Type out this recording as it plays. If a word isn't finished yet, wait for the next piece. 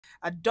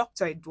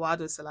Dr.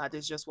 Eduardo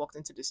Celades just walked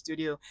into the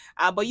studio.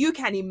 But you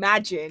can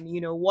imagine,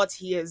 what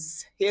he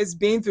has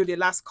been through the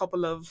last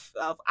couple of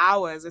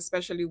hours,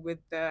 especially with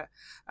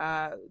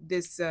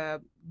this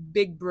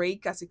big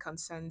break as it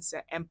concerns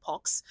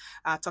Mpox,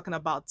 talking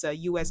about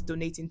US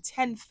donating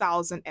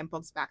 10,000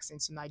 Mpox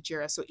vaccines to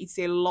Nigeria. So it's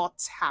a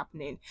lot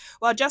happening.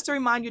 Well, just to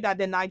remind you that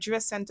the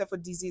Nigeria Center for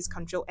Disease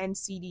Control,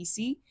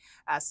 NCDC,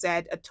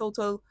 said a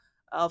total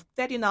of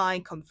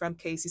 39 confirmed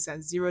cases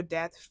and zero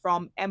deaths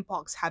from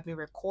Mpox have been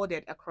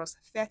recorded across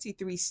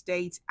 33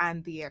 states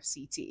and the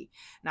FCT.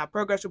 Now,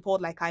 progress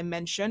report, like I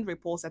mentioned,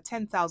 reports that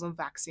 10,000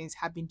 vaccines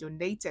have been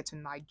donated to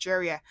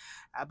Nigeria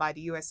by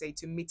the USA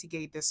to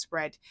mitigate the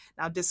spread.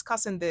 Now,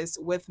 discussing this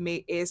with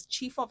me is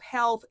Chief of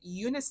Health,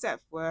 UNICEF.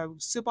 We're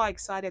super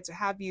excited to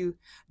have you,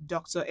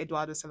 Dr.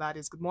 Eduardo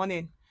Celades. Good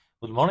morning.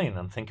 Good morning,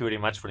 and thank you very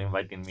much for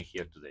inviting me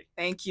here today.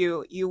 Thank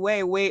you. You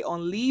were away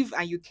on leave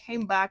and you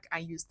came back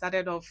and you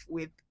started off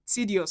with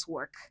tedious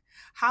work.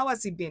 How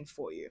has it been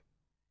for you?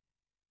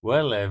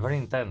 Well, very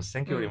intense.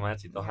 Thank you very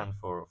much, Yeah. Itohan,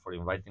 for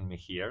inviting me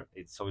here.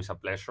 It's always a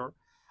pleasure.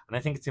 And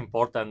I think it's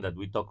important that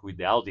we talk with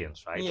the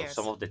audience, right, of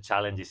some Yes. of the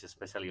challenges,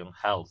 especially on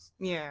health,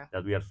 Yeah.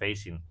 that we are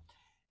facing.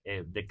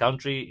 The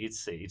country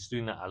it's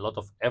doing a lot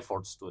of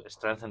efforts to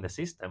strengthen the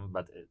system,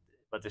 but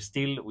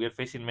still we are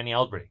facing many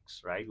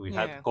outbreaks, right? We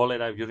had Yeah.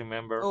 cholera, if you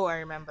remember, Oh, I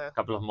remember. a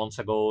couple of months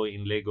ago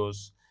in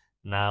Lagos.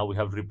 Now we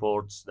have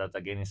reports that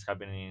again is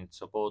happening in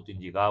Sokoto, in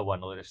Jigawa,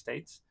 and other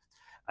states.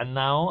 And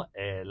now,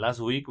 last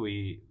week,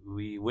 we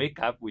wake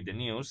up with the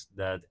news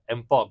that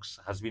Mpox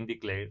has been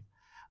declared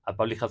a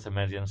public health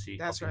emergency of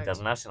That's right.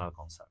 international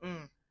concern,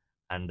 Mm.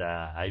 and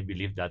I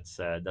believe that's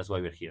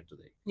why we're here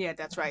today. Yeah,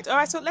 that's right. All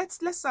right, so let's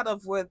start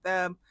off with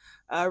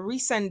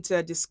recent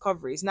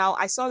discoveries. Now,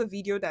 I saw the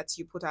video that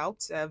you put out,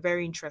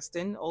 very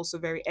interesting, also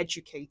very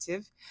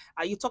educative.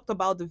 You talked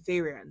about the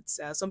variants.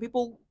 Some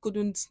people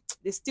couldn't,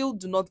 they still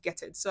do not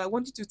get it. So I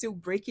want you to still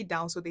break it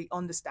down so they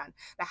understand.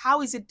 Now,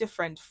 how is it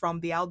different from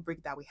the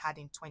outbreak that we had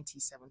in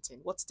 2017?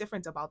 What's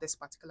different about this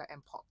particular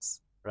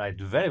mpox? Right,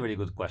 very very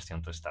good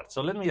question to start.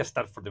 So let me just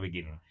start from the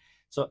beginning.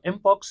 So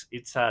Mpox,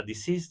 it's a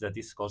disease that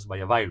is caused by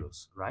a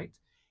virus, right?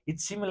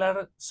 It's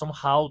similar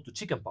somehow to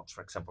chickenpox,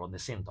 for example, on the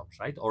symptoms,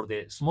 right, or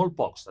the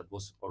smallpox that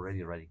was already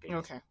eradicated.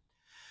 Okay.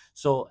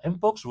 So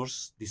Mpox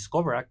was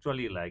discovered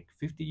actually like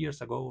 50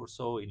 years ago or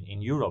so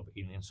in Europe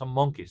in some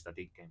monkeys that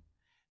it came,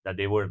 that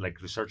they were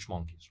like research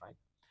monkeys, right?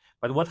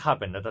 But what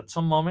happened that at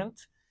some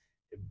moment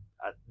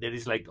there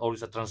is like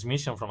always a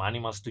transmission from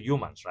animals to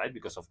humans, right?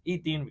 Because of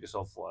eating, because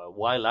of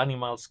wild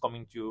animals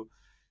coming to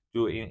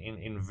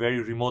in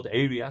very remote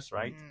areas,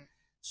 right? Mm.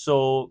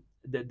 So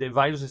the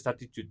virus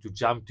started to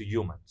jump to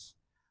humans.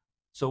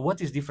 So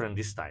what is different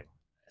this time?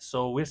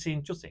 So we're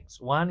seeing two things.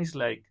 One is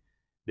like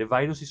the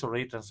virus is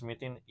already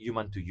transmitting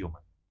human to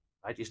human,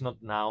 right? It's not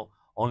now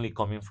only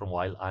coming from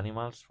wild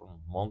animals,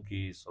 from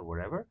monkeys or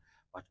wherever,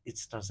 but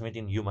it's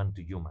transmitting human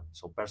to human,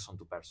 so person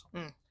to person.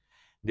 Mm.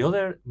 The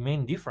other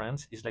main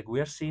difference is like we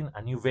are seeing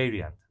a new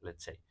variant,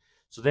 let's say.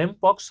 So the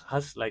Mpox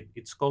has like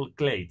it's called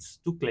clades,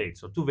 two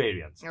clades or two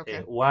variants,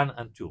 Okay. 1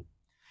 and 2.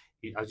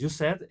 As you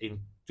said, in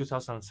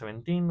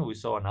 2017 we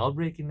saw an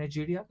outbreak in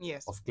Nigeria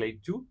Yes. of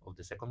clade 2 of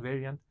the second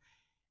variant.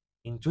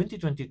 In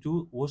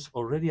 2022 was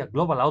already a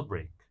global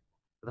outbreak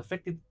that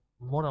affected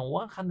more than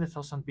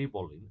 100,000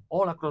 people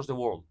all across the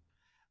world,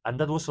 and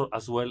that was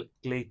as well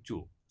clade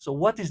 2. So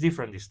what is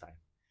different this time?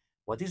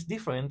 What is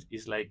different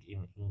is like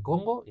in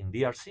Congo, in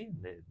DRC,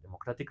 in the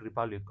Democratic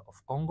Republic of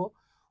Congo,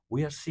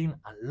 we are seeing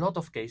a lot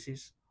of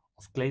cases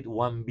of clade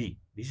 1b.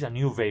 This is a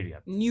new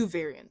variant. New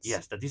variants.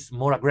 Yes, that is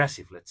more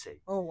aggressive, let's say.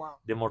 Oh, wow.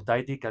 The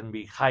mortality can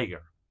be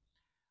higher.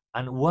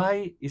 And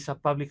why is a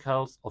public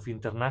health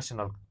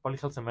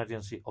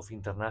emergency of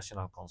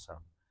international concern?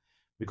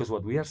 Because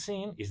what we are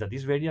seeing is that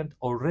this variant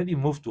already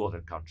moved to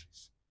other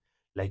countries,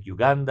 like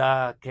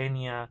Uganda,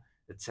 Kenya,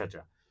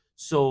 etc.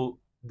 So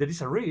there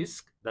is a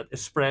risk that it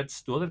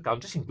spreads to other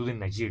countries, including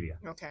Nigeria.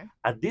 Okay.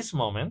 At this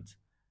moment,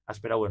 as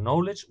per our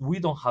knowledge, we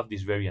don't have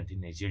this variant in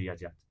Nigeria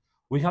yet.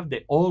 We have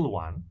the old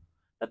one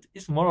that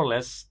is more or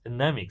less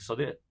endemic. So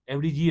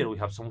every year we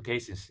have some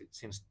cases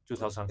since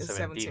 2017.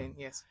 17,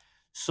 yes.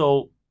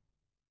 So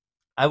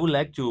I would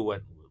like to,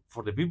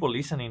 for the people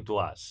listening to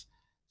us,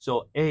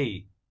 so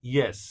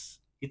yes,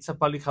 it's a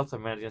public health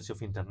emergency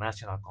of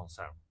international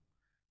concern,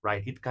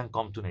 right? It can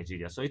come to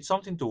Nigeria. So it's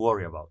something to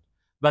worry about.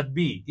 But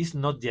B, it's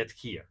not yet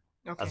here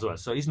Okay. as well.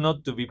 So it's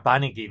not to be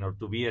panicking or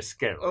to be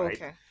scared, right?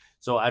 Okay.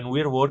 So, and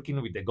we're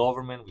working with the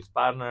government, with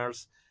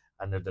partners,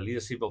 under the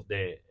leadership of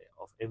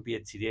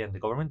MPHCDA and the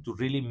government to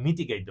really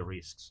mitigate the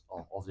risks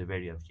of the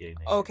variant here in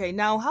Nigeria. Okay,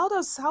 now how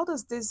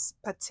does this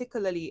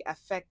particularly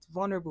affect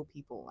vulnerable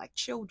people like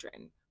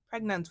children,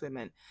 pregnant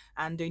women,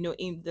 and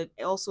in the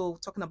also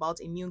talking about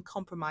immune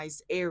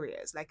compromised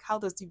areas? Like how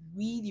does it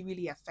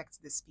really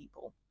affect these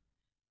people?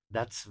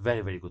 That's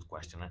very, very good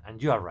question,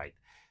 and you are right.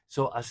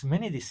 So, as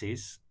many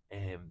disease,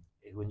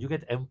 when you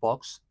get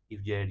Mpox,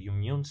 if your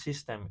immune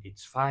system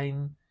it's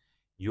fine,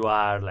 you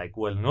are like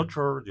well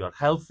nurtured, you are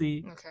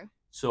healthy. Okay.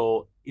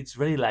 So it's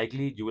very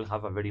likely you will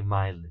have a very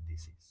mild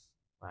disease.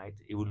 right?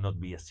 It will not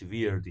be a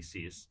severe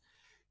disease.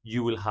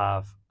 You will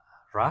have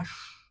rash,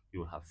 you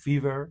will have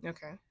fever,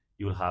 Okay.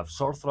 you will have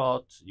sore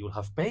throat, you will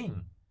have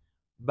pain,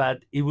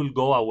 but it will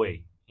go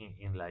away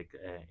in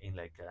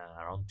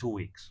around 2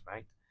 weeks,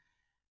 right?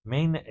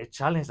 Main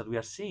challenge that we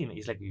are seeing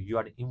is like if you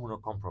are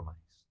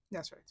immunocompromised.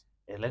 That's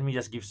right. Let me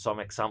just give some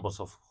examples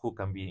of who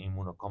can be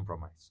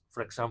immunocompromised.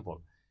 For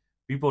example,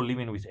 people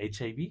living with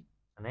HIV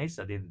and AIDS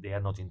that they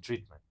are not in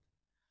treatment.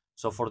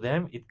 So for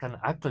them, it can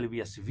actually be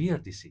a severe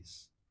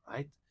disease,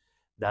 right?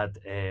 That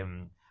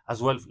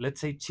as well,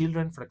 let's say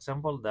children, for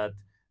example, that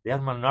they are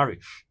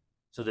malnourished,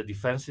 so the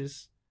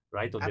defenses,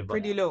 right, of Are the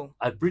pretty low.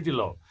 are pretty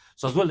low.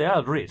 So as well, they are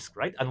at risk,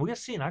 right? And we are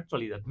seeing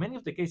actually that many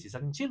of the cases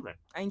are in children.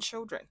 And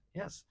children.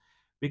 Yes,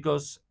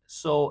 because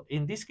so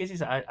in these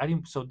cases,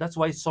 so that's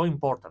why it's so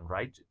important,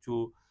 right,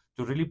 to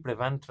really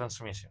prevent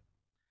transmission.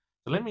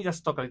 So let me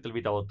just talk a little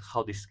bit about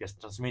how this gets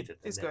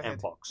transmitted, Please the go ahead.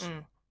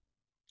 Mpox.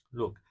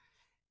 Look,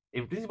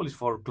 in principle, it's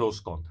for close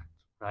contact,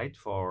 right?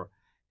 For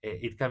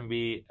it can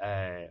be,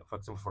 for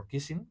example, for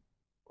kissing,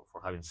 or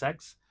for having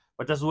sex,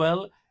 but as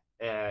well,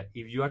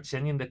 if you are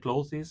changing the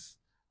clothes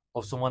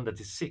of someone that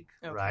is sick,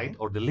 Okay. right,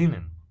 or the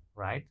linen,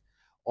 right,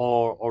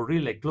 or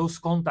really close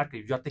contact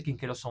if you are taking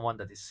care of someone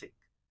that is sick.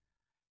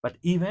 But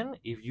even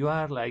if you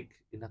are like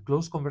in a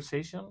close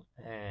conversation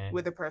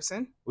With the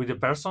person. with the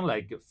person,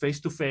 like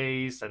face to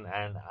face, and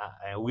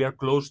we are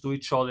close to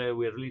each other,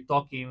 we're really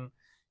talking,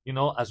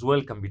 as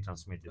well can be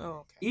transmitted.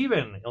 Oh, okay.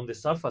 Even on the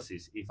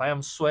surfaces, if I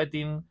am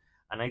sweating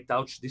and I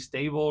touch this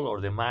table or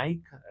the mic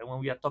when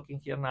we are talking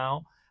here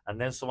now, and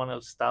then someone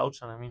else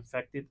touch and I'm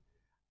infected,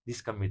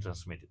 this can be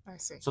transmitted. I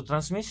see. So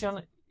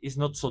transmission is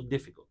not so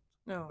difficult,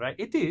 No. right?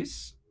 It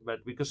is,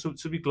 but because it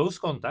should be close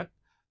contact,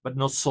 but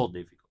not so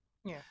difficult.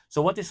 Yeah.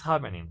 So what is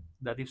happening?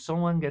 That if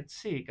someone gets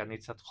sick and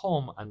it's at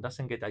home and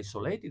doesn't get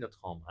isolated at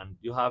home, and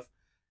you have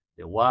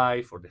the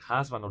wife or the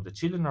husband or the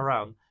children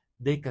around,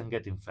 they can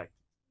get infected.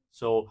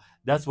 So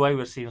that's why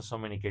we're seeing so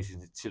many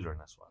cases in children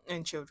as well.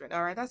 And children.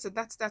 All right, that's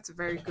a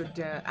very good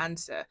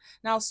answer.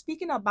 Now,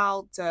 speaking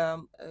about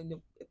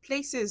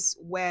places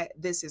where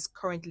this is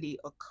currently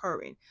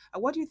occurring,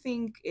 what do you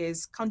think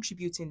is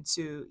contributing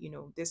to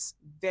this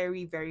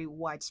very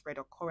widespread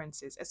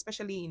occurrences,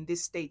 especially in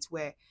this state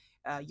where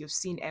you've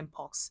seen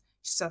mpox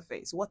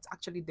surface? What's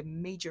actually the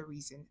major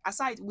reason?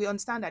 Aside, we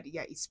understand that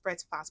it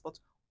spreads fast, but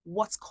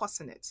what's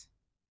causing it?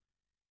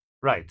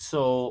 Right.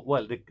 So,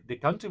 well, the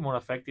country more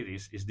affected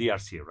is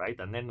DRC, right?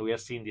 And then we are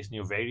seeing this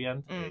new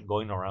variant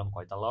going around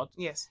quite a lot.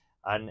 Yes.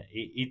 And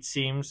it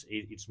seems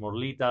it's more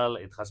lethal.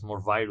 It has more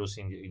virus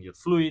in your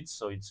fluids,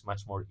 so it's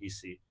much more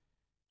easy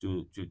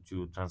to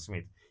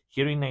transmit.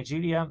 Here in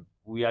Nigeria,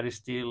 we are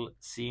still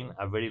seeing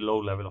a very low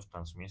level of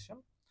transmission.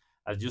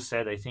 As you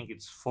said, I think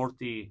it's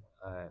 40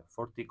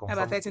 confirmed.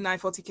 About 39,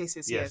 40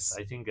 cases, yes.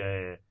 I think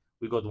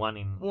we got one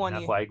in One,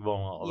 Akwa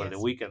Ibom over yes. the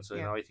weekend. So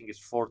now I think it's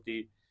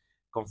 40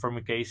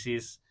 confirmed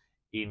cases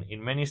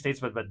in many states,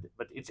 but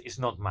it's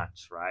not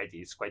much, right?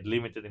 It's quite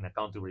limited in a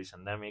country where it's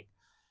endemic.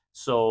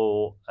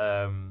 So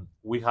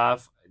we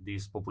have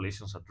these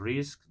populations at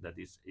risk. That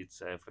is, it's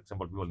for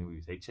example, people living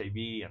with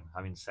HIV and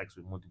having sex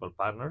with multiple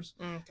partners.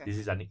 Okay. This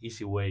is an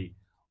easy way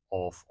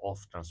of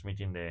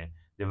transmitting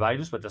the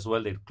virus, but as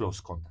well the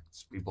close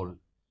contacts.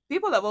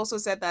 People have also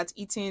said that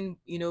eating,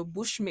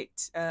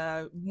 bushmeat,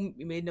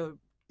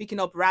 picking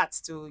up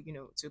rats to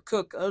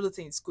cook, other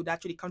things could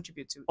actually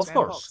contribute to. Of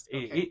course,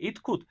 okay.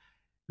 it could.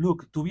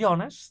 Look, to be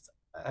honest,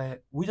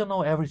 we don't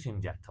know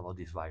everything yet about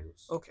this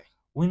virus. Okay.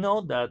 We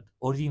know that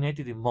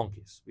originated in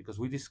monkeys because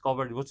it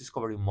was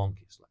discovered in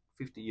monkeys like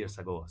 50 years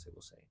ago, as I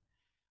was saying.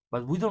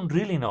 But we don't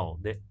really know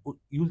the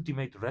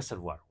ultimate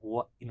reservoir,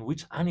 in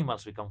which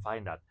animals we can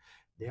find that.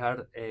 They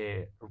are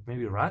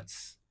maybe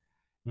rats.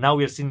 Now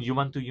we are seeing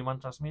human-to-human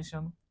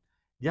transmission.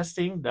 Just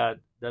think that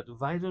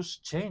virus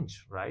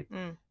change, right?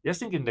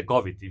 Just think in the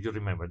COVID, if you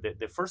remember,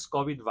 the first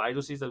COVID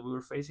viruses that we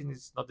were facing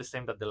is not the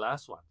same that the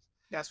last ones.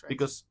 That's right.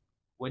 Because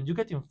when you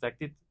get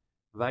infected,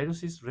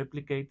 viruses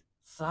replicate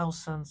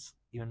thousands,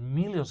 even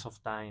millions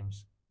of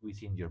times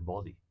within your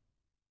body.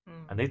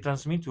 And they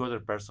transmit to other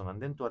person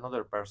and then to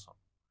another person,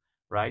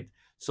 right?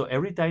 So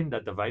every time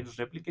that the virus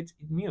replicates,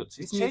 it mutes.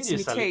 It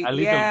changes a little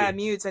bit. Yeah,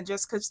 mutes and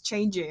just keeps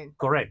changing.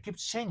 Correct,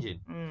 keeps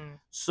changing.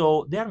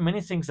 So there are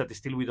many things that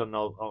still we don't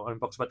know on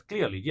Mpox, but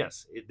clearly,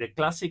 yes, the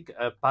classic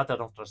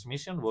pattern of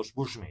transmission was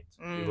bushmeat.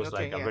 It was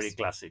a very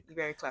classic.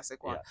 Very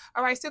classic one. Yeah.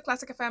 All right, still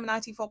Classic FM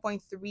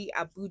 94.3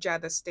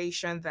 Abuja, the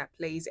station that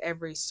plays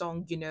every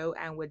song,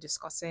 and we're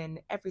discussing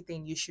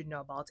everything you should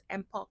know about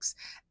Mpox.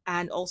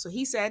 And also,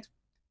 he said,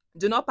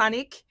 do not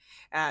panic.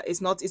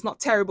 It's not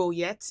terrible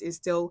yet. It's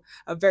still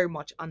very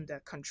much under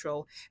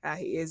control.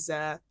 He is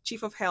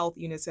Chief of Health,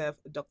 UNICEF,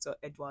 Dr.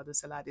 Eduardo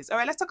Celades. All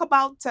right, let's talk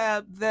about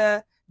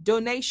the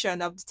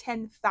donation of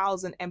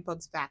 10,000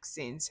 Mpox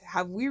vaccines.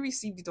 Have we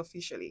received it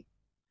officially?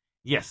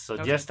 Yes. So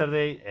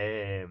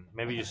yesterday,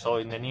 maybe you saw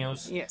in the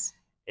news. Yes.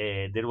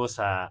 There was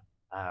a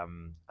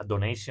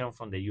donation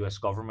from the U.S.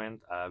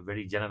 government, a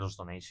very generous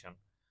donation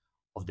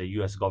of the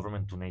U.S.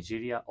 government to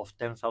Nigeria of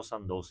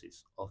 10,000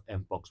 doses of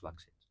Mpox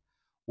vaccines.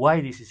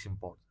 Why this is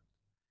important?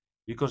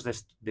 because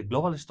the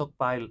global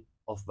stockpile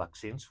of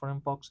vaccines for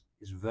Mpox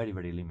is very,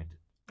 very limited.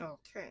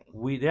 Okay.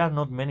 There are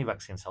not many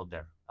vaccines out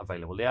there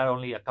available. There are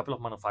only a couple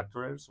of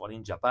manufacturers, one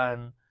in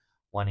Japan,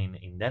 one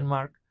in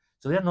Denmark.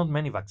 So there are not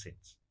many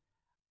vaccines.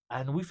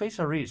 And we face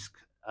a risk,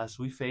 as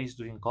we faced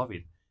during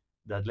COVID,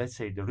 that, let's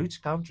say, the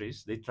rich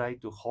countries, they try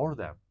to hoard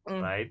them,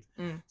 right?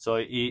 So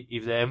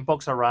if the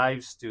Mpox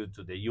arrives to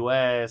the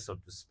US or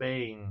to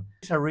Spain,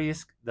 there's a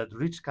risk that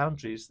rich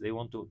countries, they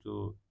want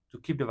to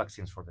keep the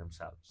vaccines for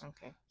themselves.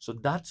 Okay. So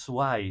that's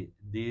why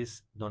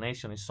this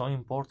donation is so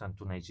important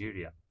to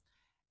Nigeria.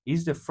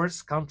 It's the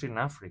first country in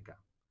Africa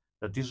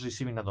that is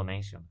receiving a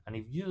donation. And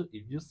if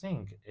you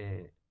think,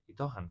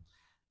 Itohan,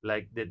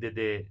 like the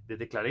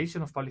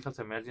declaration of public health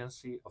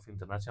emergency of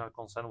international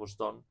concern was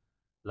done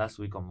last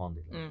week on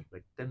Monday,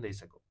 like 10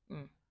 days ago.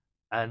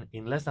 And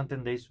in less than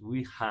 10 days,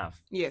 we have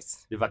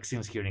the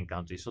vaccines here in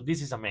country. So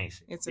this is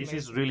amazing. This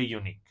is really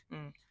unique.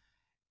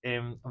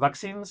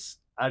 Vaccines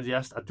are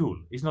just a tool.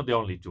 It's not the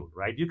only tool,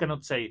 right? You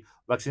cannot say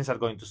vaccines are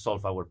going to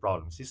solve our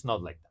problems. It's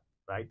not like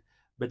that, right?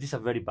 But it's a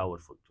very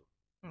powerful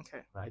tool.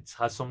 Okay. Right? It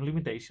has some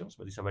limitations,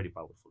 but it's a very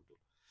powerful tool.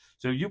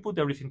 So if you put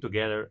everything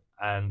together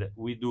and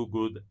we do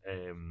good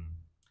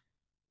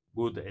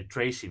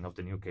tracing of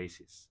the new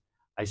cases,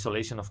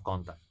 isolation of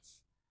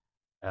contacts,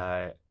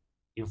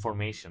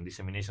 information,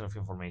 dissemination of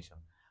information,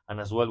 and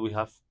as well we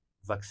have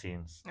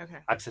vaccines,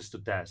 access to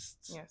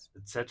tests,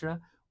 etc.,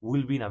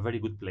 we'll be in a very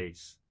good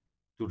place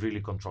to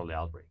really control the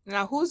outbreak.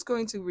 Now, who's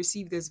going to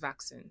receive these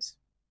vaccines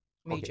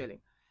majorly?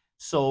 Okay.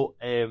 So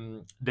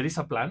there is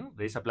a plan.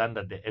 There is a plan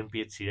that the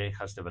NPHCA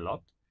has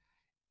developed.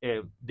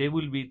 They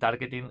will be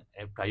targeting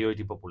a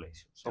priority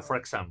population. So, for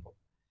example,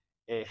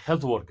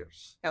 health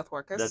workers.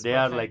 That they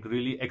are like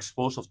really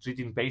exposed of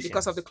treating patients.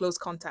 Because of the close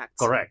contact.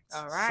 Correct.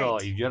 All right. So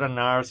if you're a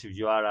nurse, if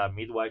you are a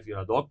midwife,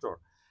 you're a doctor,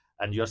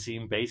 and you're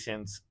seeing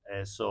patients.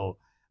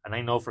 And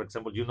I know, for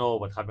example, you know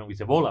what happened with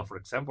Ebola, for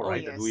example,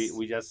 right? Yes. That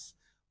we just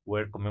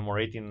were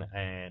commemorating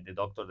the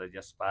doctor that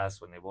just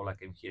passed when Ebola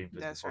came here in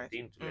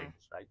 2014 to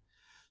Lagos, right?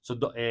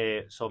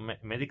 So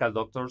medical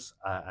doctors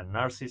and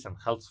nurses and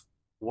health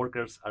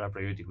workers are a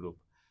priority group.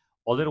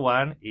 Other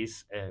one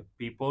is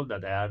people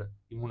that are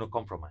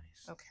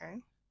immunocompromised. Okay.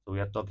 So we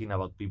are talking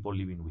about people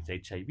living with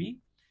HIV,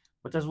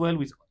 but as well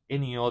with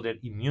any other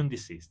immune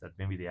disease that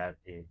maybe they are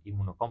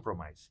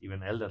immunocompromised,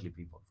 even elderly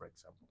people, for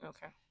example.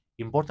 Okay.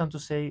 Important to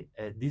say,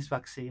 this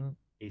vaccine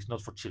is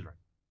not for children.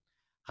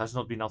 Has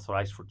not been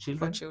authorized for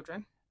children. For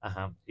children.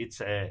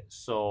 It's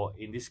so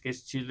in this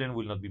case, children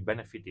will not be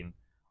benefiting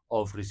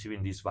of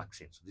receiving this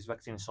vaccine. So this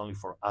vaccine is only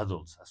for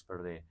adults, as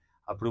per the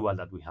approval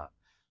that we have.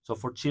 So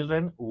for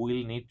children,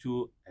 we'll need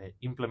to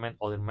implement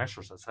other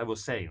measures, as I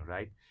was saying,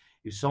 right?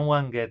 If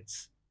someone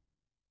gets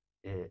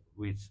if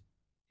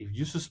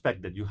you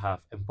suspect that you have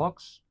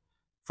Mpox,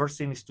 first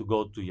thing is to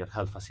go to your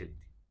health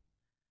facility.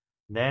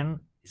 Then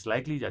it's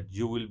likely that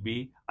you will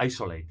be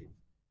isolated,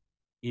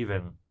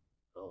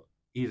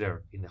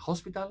 either in the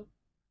hospital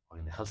or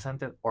in the health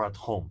center or at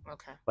home.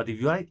 Okay. But if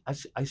you are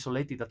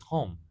isolated at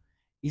home,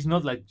 it's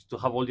not like to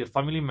have all your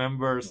family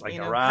members like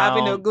around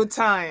having a good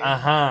time,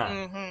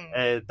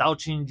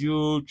 touching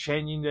you,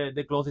 changing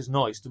the clothes.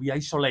 No, it's to be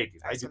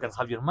isolated, right? You can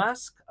have your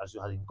mask as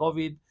you had in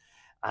COVID,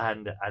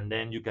 and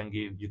then you can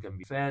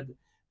be fed.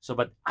 So,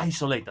 but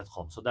isolate at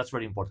home. So that's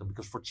very important,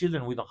 because for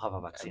children we don't have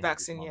a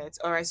vaccine yet.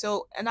 All right.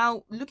 So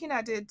now looking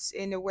at it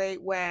in a way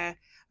where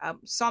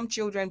some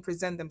children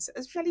present themselves,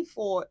 especially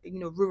for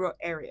rural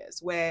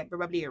areas where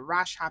probably a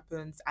rash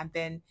happens, and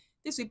then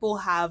these people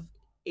have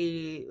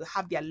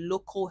their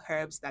local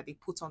herbs that they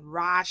put on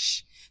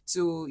rash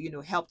to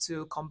help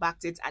to combat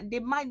it, and they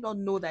might not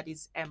know that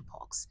it's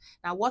Mpox.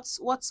 Now, what's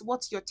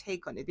your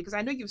take on it? Because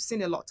I know you've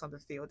seen a lot on the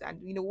field, and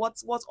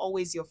what's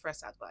always your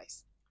first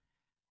advice?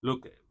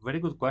 Look, very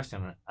good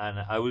question, and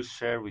I will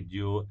share with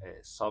you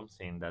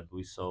something that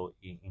we saw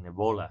in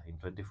Ebola in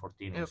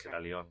 2014 in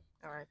Sierra Leone.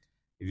 All right.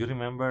 If you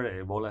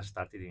remember, Ebola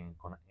started in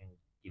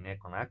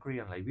Guinea-Conakry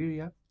and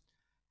Liberia.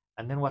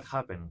 And then what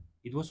happened?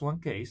 It was one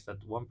case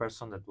that one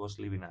person that was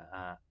living,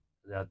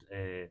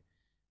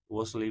 he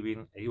was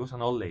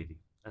an old lady,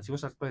 and she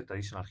was actually a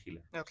traditional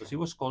healer. Okay. So she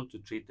was called to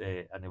treat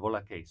an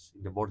Ebola case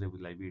in the border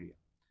with Liberia.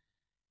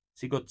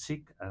 She got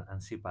sick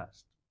and she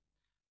passed.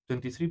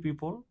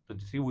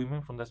 23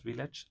 women from that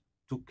village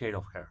took care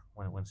of her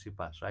when she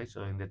passed, right?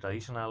 So in the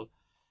traditional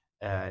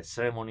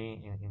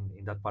ceremony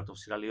in that part of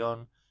Sierra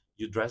Leone,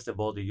 you dress the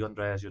body, you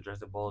undress, you dress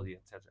the body,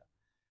 etc.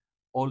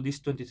 All these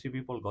 23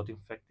 people got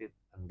infected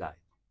and died.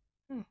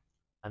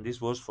 And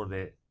this was for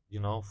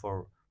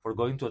for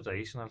going to a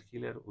traditional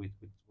healer with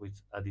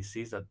a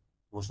disease that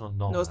was not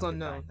known. Was not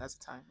known at the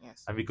time,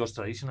 yes. And because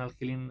traditional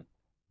healing,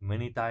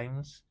 many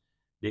times,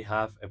 they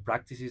have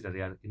practices that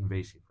they are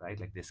invasive, right?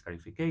 Like the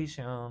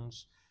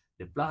scarifications,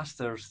 the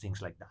plasters,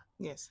 things like that.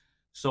 Yes.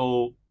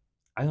 So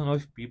I don't know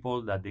if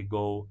people that they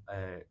go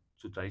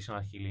to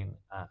traditional healing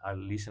are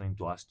listening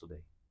to us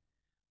today.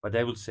 But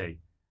I would say,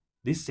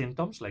 these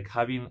symptoms, like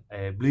having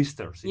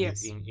blisters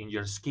in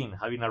your skin,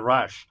 having a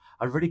rash,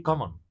 are very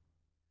common.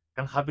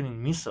 Can happen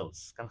in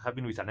measles, can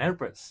happen with an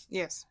herpes.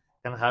 Yes.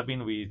 can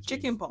happen with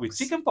Chickenpox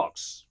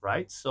chickenpox,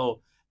 right?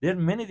 So there are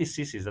many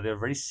diseases that are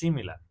very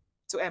similar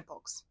to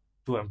Mpox.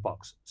 to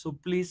Mpox. So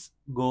please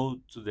go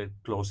to the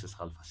closest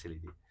health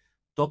facility.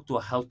 Talk to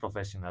a health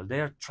professional.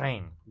 They are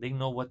trained. They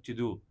know what to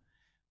do.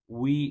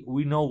 We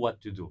know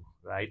what to do,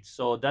 right?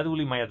 So that will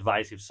be my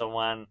advice. If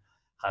someone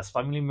has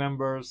family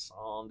members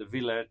on the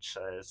village,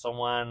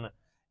 someone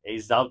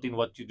is doubting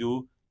what to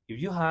do, if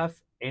you have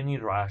any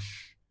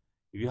rash,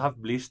 if you have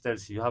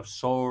blisters, if you have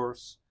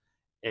sores,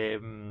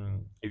 if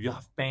you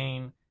have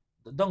pain,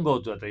 don't go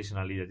to a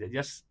traditional leader.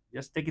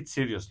 Just take it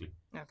seriously.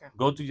 Okay.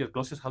 Go to your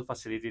closest health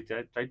facility.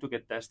 Try to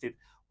get tested.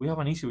 We have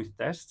an issue with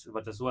tests,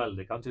 but as well,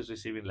 the country is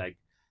receiving like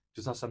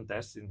 2,000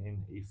 tests.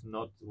 If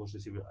not was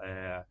receiving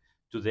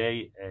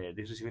today,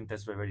 they're receiving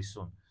tests very, very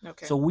soon.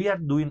 Okay. So we are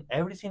doing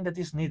everything that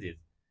is needed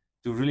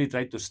to really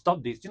try to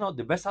stop this.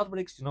 The best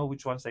outbreaks.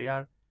 Which ones they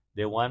are?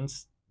 The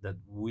ones that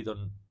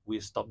we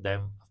stop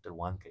them after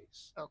one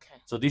case. Okay.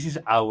 So this is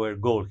our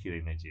goal here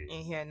in Nigeria.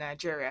 In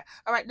Nigeria.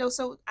 All right. No.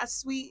 So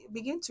as we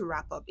begin to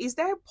wrap up, is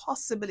there a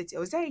possibility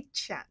or is there a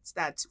chance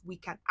that we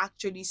can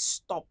actually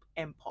stop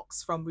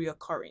Mpox from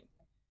reoccurring?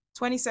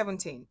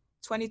 2017,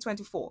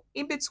 2024.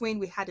 In between,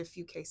 we had a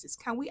few cases.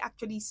 Can we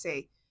actually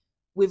say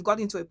we've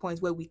gotten to a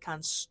point where we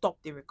can stop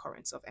the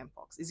recurrence of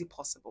Mpox? Is it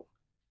possible?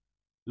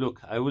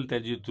 Look, I will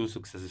tell you two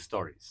success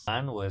stories.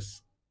 One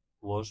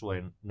was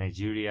when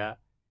Nigeria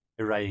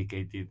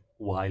eradicated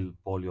wild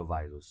polio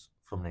virus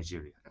from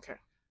Nigeria. Okay.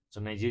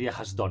 So Nigeria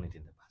has done it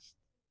in the past.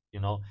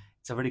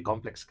 It's a very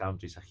complex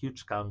country. It's a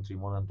huge country,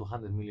 more than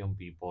 200 million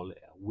people,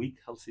 a weak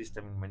health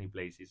system in many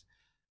places.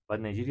 But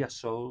Nigeria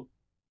saw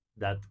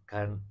that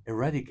can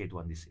eradicate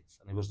one disease,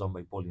 and it was done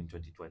by polio in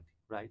 2020,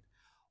 right?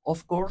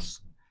 Of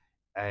course,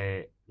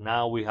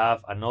 now we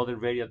have another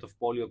variant of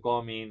polio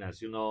coming,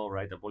 as you know,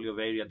 right? A polio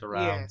variant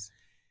around. Yes.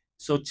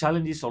 So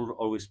challenges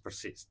always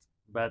persist.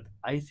 But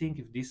I think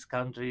if this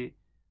country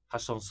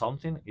has shown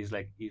something, is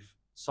like if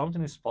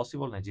something is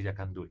possible, Nigeria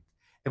can do it.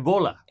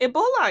 Ebola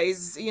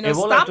is, Ebola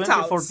stamped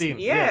 2014. out.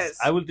 Yes.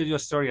 I will tell you a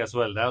story as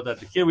well. Now that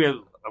here we are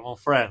among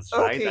friends,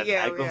 right? Okay, And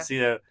yeah, I yeah.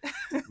 consider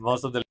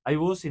most of the. I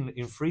was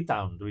in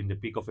Freetown during the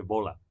peak of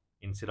Ebola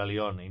in Sierra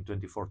Leone in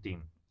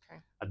 2014.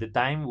 Okay. At the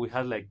time, we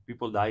had like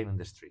people dying in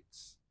the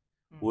streets.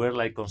 Mm. We were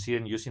like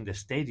considering using the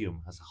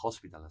stadium as a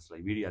hospital, as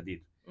Liberia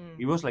did. Mm.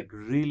 It was like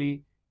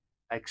really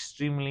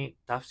extremely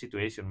tough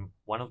situation.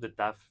 One of the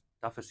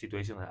toughest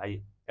situations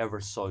I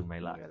ever saw in my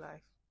In life. your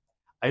life.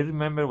 I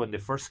remember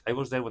I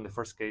was there when the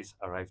first case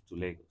arrived to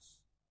Lagos.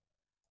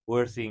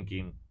 We're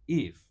thinking,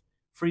 if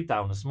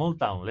Freetown, a small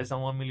town, less than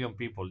 1 million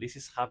people, this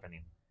is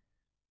happening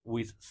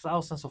with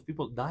thousands of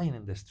people dying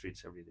in the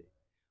streets every day.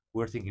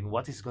 We're thinking,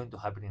 what is going to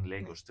happen in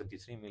Lagos,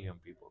 23 million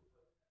people?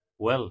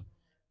 Well,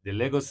 the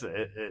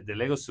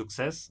Lagos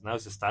success now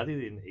is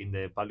studied in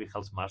the public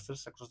health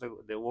masters across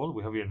the world.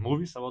 We have even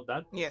movies about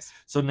that. Yes.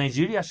 So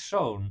Nigeria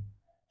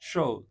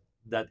show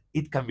that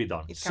it can be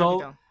done. It can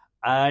be done.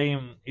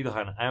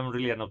 I'm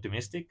really an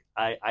optimistic.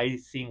 I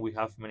think we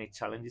have many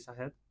challenges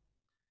ahead.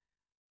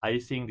 I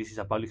think this is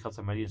a public health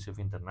emergency of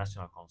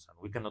international concern.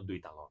 We cannot do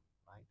it alone,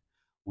 right?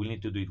 We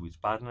need to do it with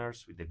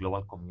partners, with the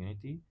global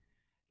community,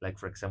 like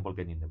for example,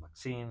 getting the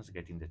vaccines,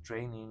 getting the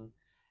training,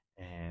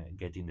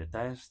 getting the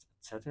tests,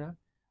 etc.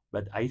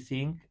 But I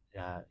think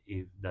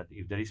if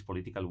there is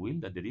political will,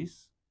 that there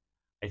is,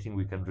 I think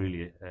we can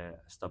really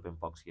stop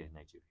Mpox here in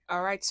Nigeria.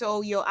 All right.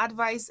 So your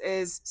advice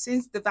is,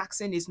 since the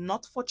vaccine is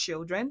not for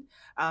children,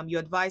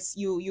 your advice,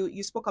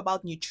 you spoke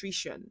about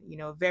nutrition.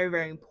 Very,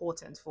 very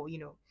important for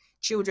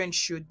children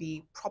should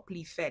be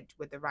properly fed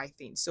with the right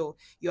thing. So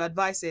your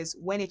advice is,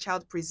 when a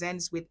child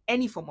presents with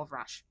any form of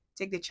rash,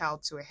 take the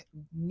child to a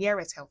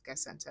nearest healthcare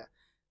center.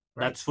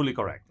 Right? That's fully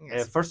correct.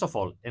 Yes. First of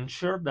all,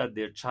 ensure that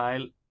their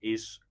child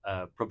is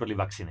properly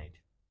vaccinated,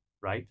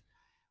 right?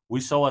 We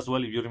saw as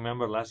well, if you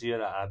remember last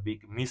year, a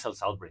big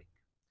measles outbreak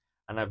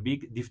and a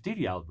big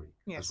diphtheria outbreak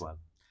as well.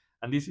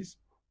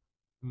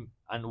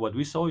 And what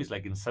we saw is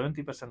like in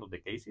 70% of the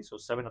cases, so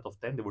 7 out of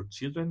 10, there were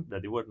children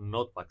that they were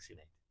not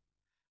vaccinated.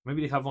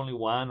 Maybe they have only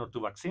 1 or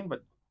 2 vaccines,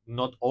 but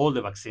not all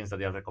the vaccines that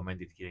they are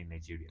recommended here in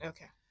Nigeria.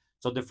 Okay.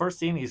 So the first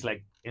thing is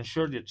like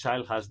ensure your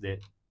child has the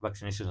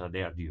vaccinations that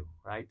they are due,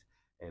 right?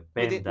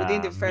 Penta,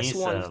 within the first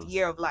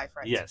year of life,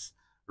 right? Yes.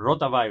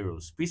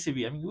 Rotavirus,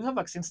 PCV. I mean, we have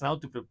vaccines now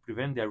to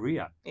prevent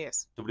diarrhea.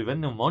 Yes. To prevent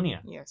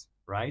pneumonia. Yes.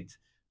 Right?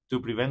 To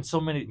prevent so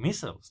many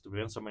measles, to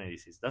prevent so many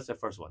diseases. That's the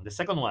first one. The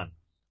second one,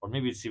 or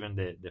maybe it's even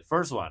the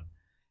first one,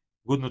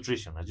 good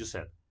nutrition, as you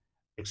said.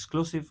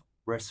 Exclusive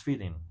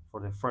breastfeeding for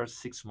the first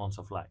 6 months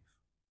of life.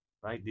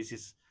 Right?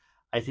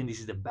 I think this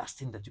is the best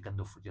thing that you can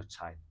do for your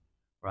child.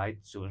 Right?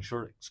 So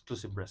ensure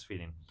exclusive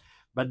breastfeeding.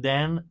 But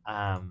then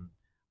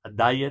a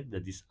diet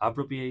that is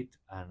appropriate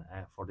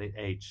and for their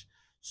age.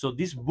 So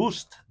this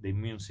boosts the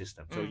immune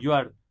system. So you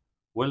are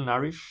well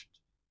nourished.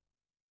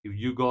 If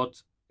you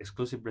got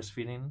exclusive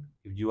breastfeeding,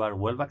 if you are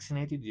well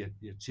vaccinated,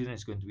 your children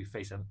is going to be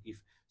faced. And if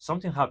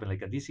something happens,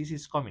 like a disease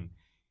is coming,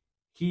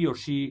 he or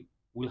she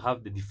will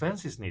have the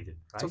defenses needed,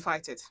 right? To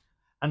fight it.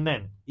 And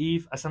then,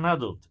 if as an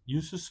adult you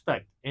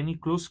suspect any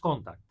close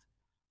contact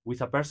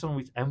with a person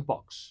with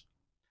Mpox,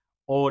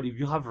 or if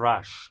you have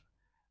rash,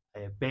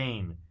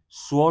 pain,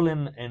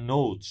 swollen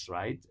nodes,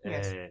 right?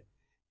 Yes.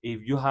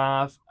 If you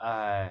have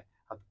a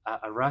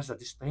rash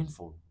that is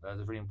painful,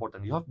 that's very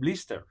important. You have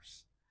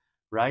blisters,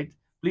 right?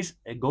 Please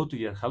go to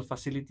your health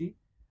facility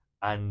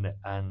and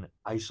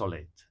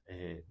isolate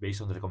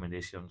based on the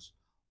recommendations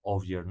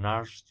of your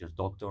nurse, your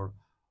doctor,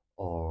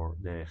 or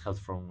the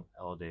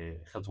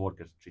health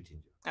workers treating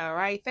you. All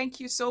right. Thank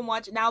you so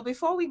much. Now,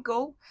 before we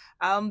go,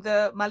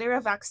 the malaria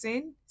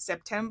vaccine,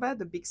 September,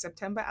 the big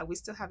September, are we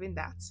still having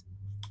that?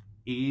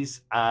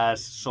 Is as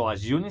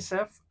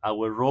UNICEF,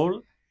 our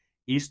role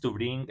is to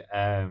bring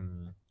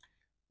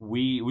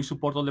we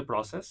support all the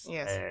process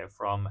Yes.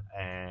 from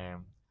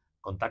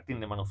contacting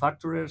the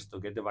manufacturers to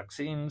get the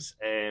vaccines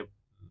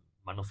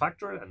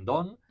manufactured and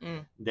done,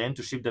 then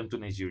to ship them to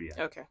Nigeria.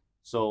 Okay.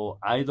 So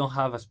I don't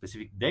have a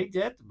specific date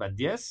yet, but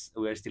yes,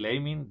 we are still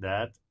aiming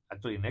that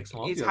actually next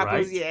month. It You're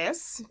happens, right.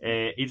 yes.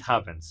 It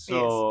happens. So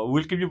Yes.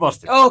 we'll keep you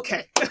posted.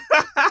 Okay.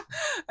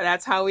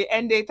 That's how we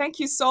end it. Thank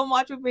you so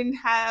much.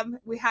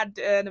 We had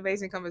an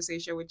amazing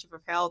conversation with Chief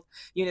of Health,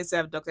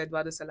 UNICEF, Dr.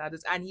 Eduardo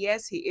Celades. And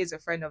yes, he is a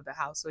friend of the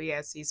house. So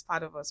yes, he's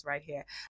part of us right here.